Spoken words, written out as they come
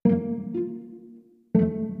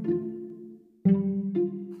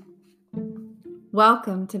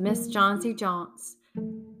Welcome to Miss Johnsy Jaunts,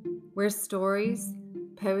 where stories,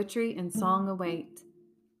 poetry, and song await.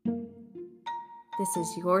 This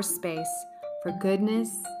is your space for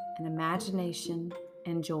goodness and imagination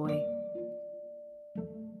and joy.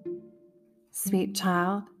 Sweet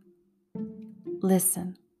child,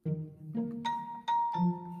 listen.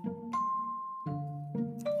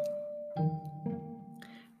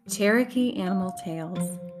 Cherokee Animal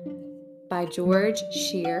Tales by George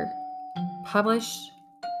Scheer, published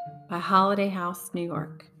by Holiday House, New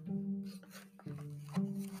York.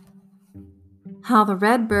 How the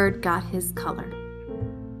Redbird got his color.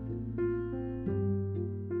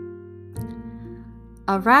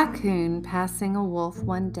 A raccoon passing a wolf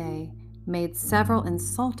one day made several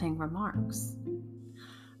insulting remarks.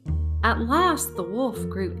 At last the wolf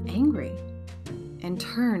grew angry and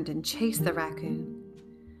turned and chased the raccoon.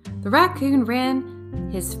 The raccoon ran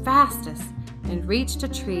his fastest and reached a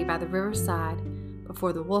tree by the riverside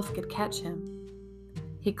before the wolf could catch him.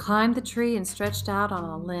 He climbed the tree and stretched out on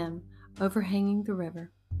a limb overhanging the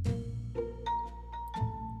river.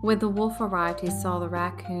 When the wolf arrived, he saw the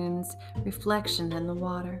raccoon's reflection in the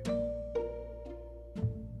water.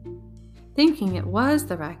 Thinking it was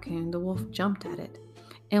the raccoon, the wolf jumped at it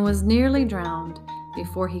and was nearly drowned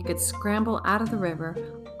before he could scramble out of the river,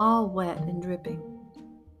 all wet and dripping.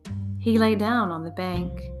 He lay down on the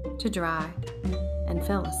bank to dry and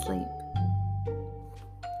fell asleep.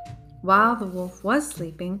 While the wolf was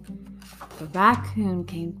sleeping, the raccoon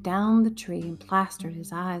came down the tree and plastered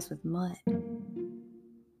his eyes with mud.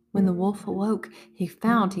 When the wolf awoke, he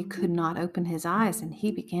found he could not open his eyes and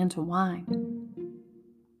he began to whine.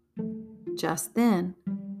 Just then,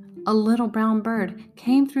 a little brown bird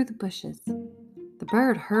came through the bushes. The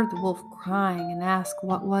bird heard the wolf crying and asked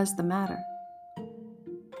what was the matter.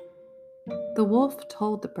 The wolf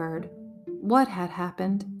told the bird what had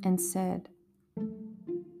happened and said,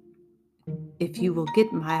 "If you will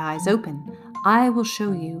get my eyes open, I will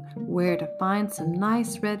show you where to find some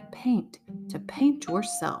nice red paint to paint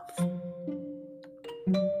yourself."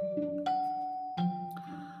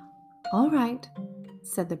 "All right,"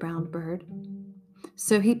 said the brown bird.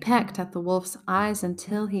 So he pecked at the wolf's eyes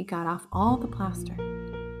until he got off all the plaster.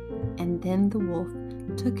 And then the wolf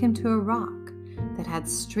took him to a rock that had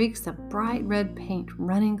streaks of bright red paint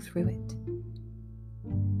running through it.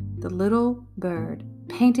 The little bird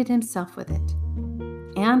painted himself with it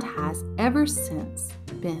and has ever since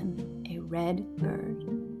been a red bird.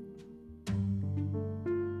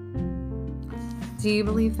 Do you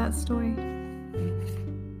believe that story?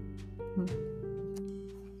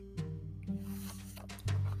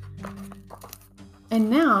 And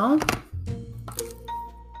now,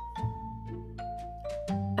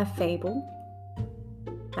 a fable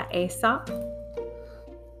by Aesop.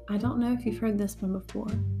 I don't know if you've heard this one before.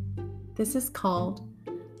 This is called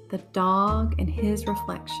The Dog and His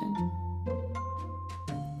Reflection.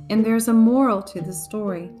 And there's a moral to the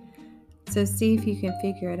story, so see if you can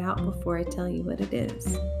figure it out before I tell you what it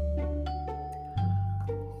is.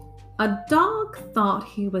 A dog thought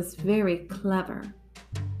he was very clever,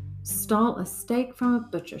 stole a steak from a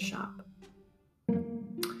butcher shop.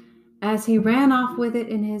 As he ran off with it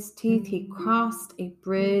in his teeth, he crossed a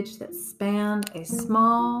bridge that spanned a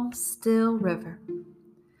small, still river.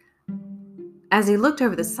 As he looked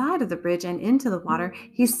over the side of the bridge and into the water,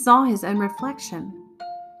 he saw his own reflection,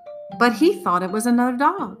 but he thought it was another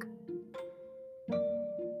dog.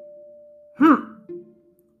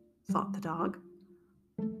 Thought the dog.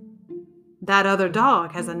 That other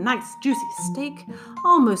dog has a nice juicy steak,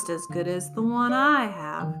 almost as good as the one I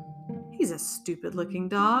have. He's a stupid-looking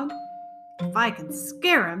dog. If I can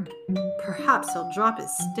scare him, perhaps he'll drop his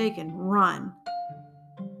steak and run.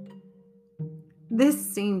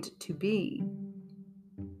 This seemed to be,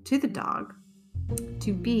 to the dog,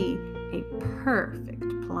 to be a perfect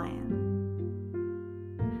plan.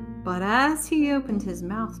 But as he opened his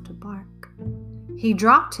mouth to bark, he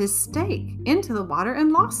dropped his steak into the water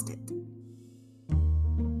and lost it.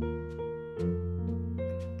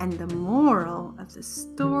 And the moral of the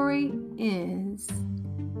story is,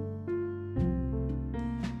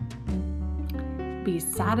 be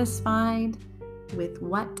satisfied with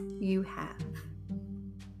what you have.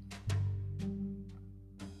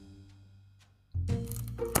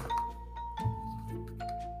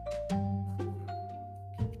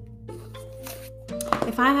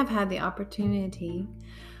 If I have had the opportunity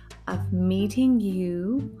of meeting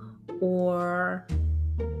you, or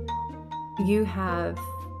you have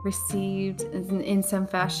received in some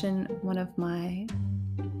fashion one of my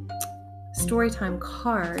storytime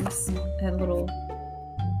cards, a little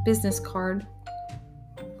business card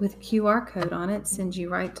with QR code on it, sends you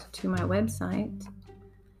right to my website.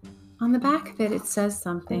 On the back of it, it says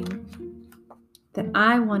something that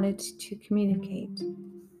I wanted to communicate.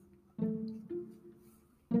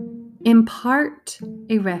 Impart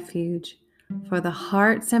a refuge for the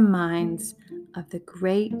hearts and minds of the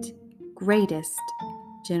greatest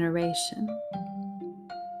generation.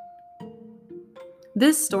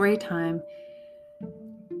 This story time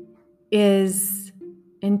is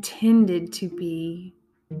intended to be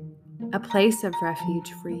a place of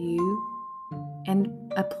refuge for you and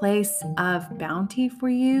a place of bounty for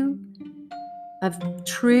you, of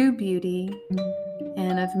true beauty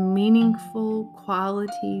and of meaningful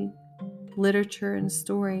quality literature and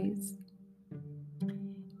stories.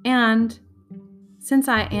 And since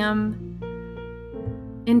I am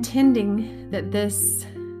intending that this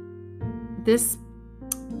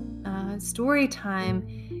story time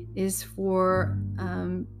is for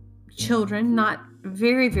children, not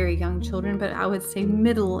very, very young children, but I would say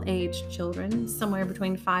middle-aged children, somewhere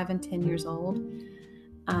between 5 and 10 years old.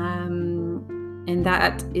 And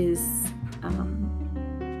that is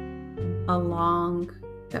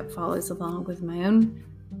that follows along with my own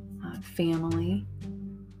family.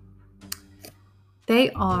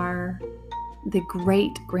 They are the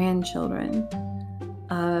great-grandchildren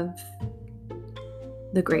of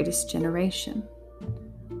the greatest generation.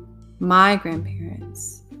 My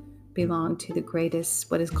grandparents belong to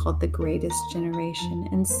what is called the greatest generation.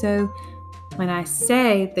 And so when I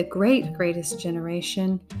say the greatest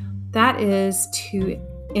generation, that is to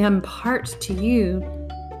impart to you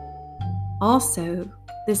also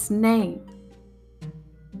this name,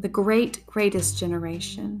 the greatest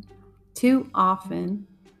generation. Too often,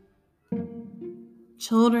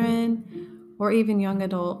 children or even young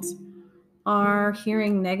adults are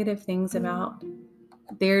hearing negative things about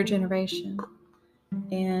their generation.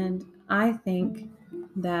 And I think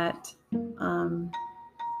that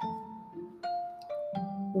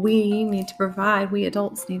we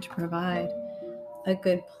adults need to provide a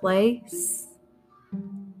good place,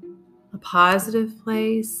 a positive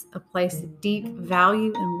place, a place of deep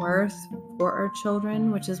value and worth for our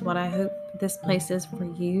children, which is what I hope this place is for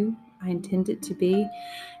you. I intend it to be.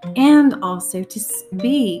 And also to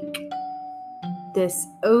speak this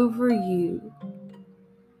over you.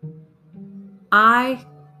 I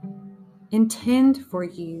intend for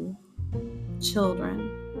you, children,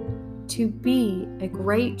 to be a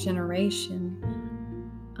great generation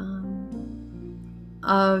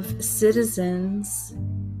of citizens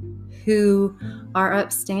who are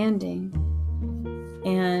upstanding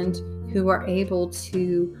and who are able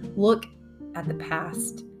to look at the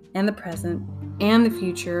past and the present and the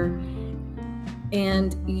future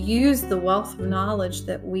and use the wealth of knowledge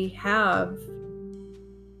that we have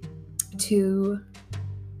to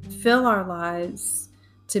fill our lives,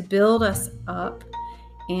 to build us up.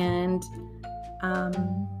 And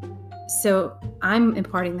so I'm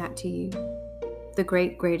imparting that to you, the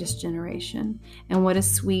greatest generation. And what a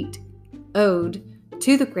sweet ode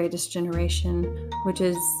to the greatest generation, which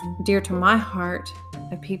is dear to my heart,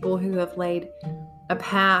 of people who have laid a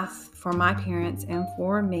path for my parents and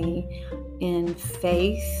for me in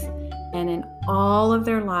faith and in all of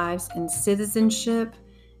their lives, in citizenship,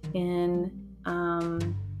 in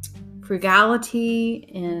frugality,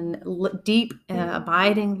 in deep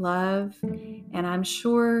abiding love. And I'm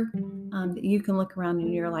sure that you can look around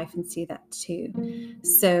in your life and see that too.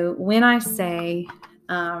 So when I say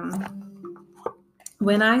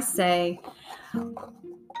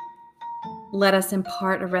let us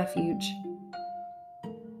impart a refuge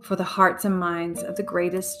for the hearts and minds of the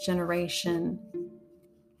greatest generation,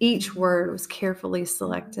 each word was carefully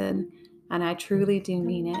selected, and I truly do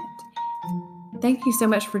mean it. Thank you so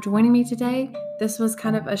much for joining me today. This was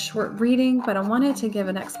kind of a short reading, but I wanted to give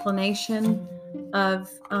an explanation of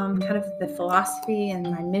kind of the philosophy and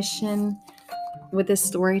my mission with this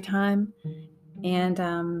story time. And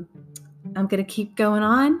I'm going to keep going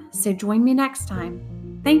on, so join me next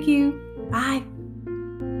time. Thank you. Bye.